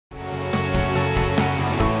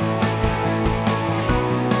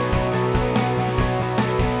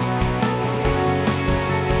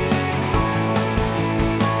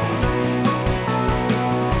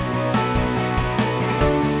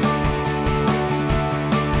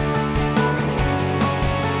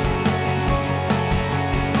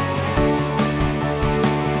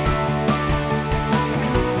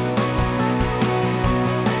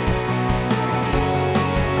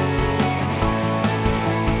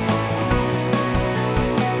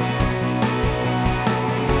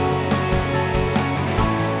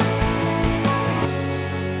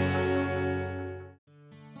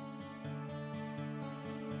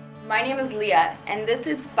is Leah, and this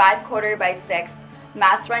is 5/4 by 6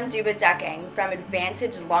 Massaranduba Decking from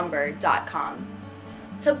AdvantageLumber.com.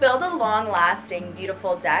 To build a long-lasting,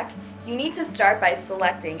 beautiful deck, you need to start by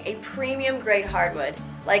selecting a premium grade hardwood,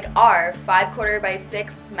 like our 5/4 by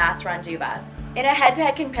 6 Massaranduba. In a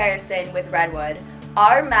head-to-head comparison with Redwood,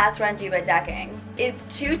 our Massaranduba decking is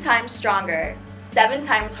 2 times stronger, 7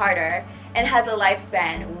 times harder, and has a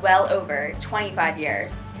lifespan well over 25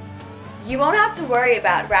 years. You won't have to worry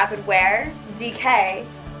about rapid wear, decay,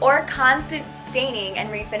 or constant staining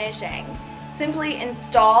and refinishing. Simply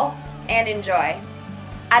install and enjoy.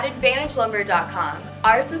 At AdvantageLumber.com,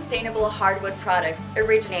 our sustainable hardwood products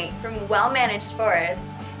originate from well-managed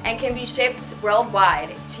forests and can be shipped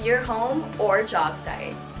worldwide to your home or job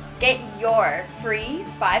site. Get your free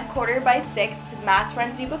 5/4 by 6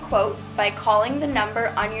 Massaranduba quote by calling the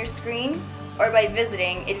number on your screen or by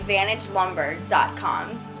visiting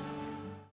AdvantageLumber.com.